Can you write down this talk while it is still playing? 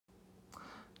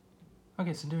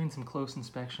Okay, so doing some close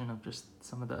inspection of just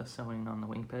some of the sewing on the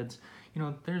wing beds. You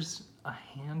know, there's a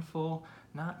handful,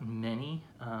 not many,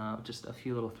 just a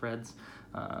few little threads,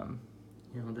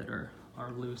 you know, that are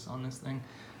loose on this thing.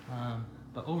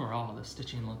 But overall, the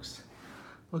stitching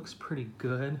looks pretty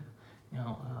good. You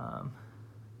know,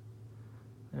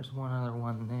 there's one other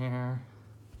one there.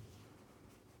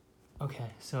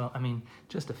 Okay, so I mean,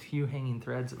 just a few hanging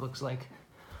threads, it looks like,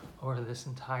 over this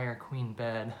entire queen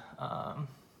bed.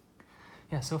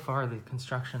 Yeah, so far the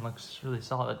construction looks really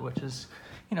solid, which is,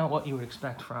 you know, what you would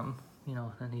expect from, you know,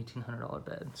 an $1,800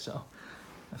 bed. So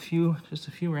just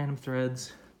a few random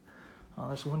threads.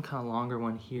 There's one kind of longer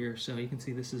one here, so you can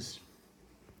see this is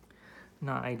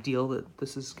not ideal that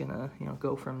this is gonna, you know,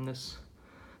 go from this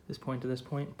point to this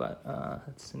point, but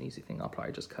that's an easy thing. I'll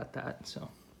probably just cut that.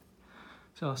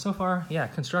 So far, yeah,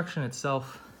 construction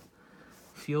itself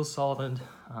feels solid.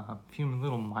 A few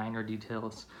little minor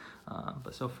details,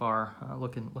 but so far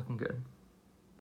looking good.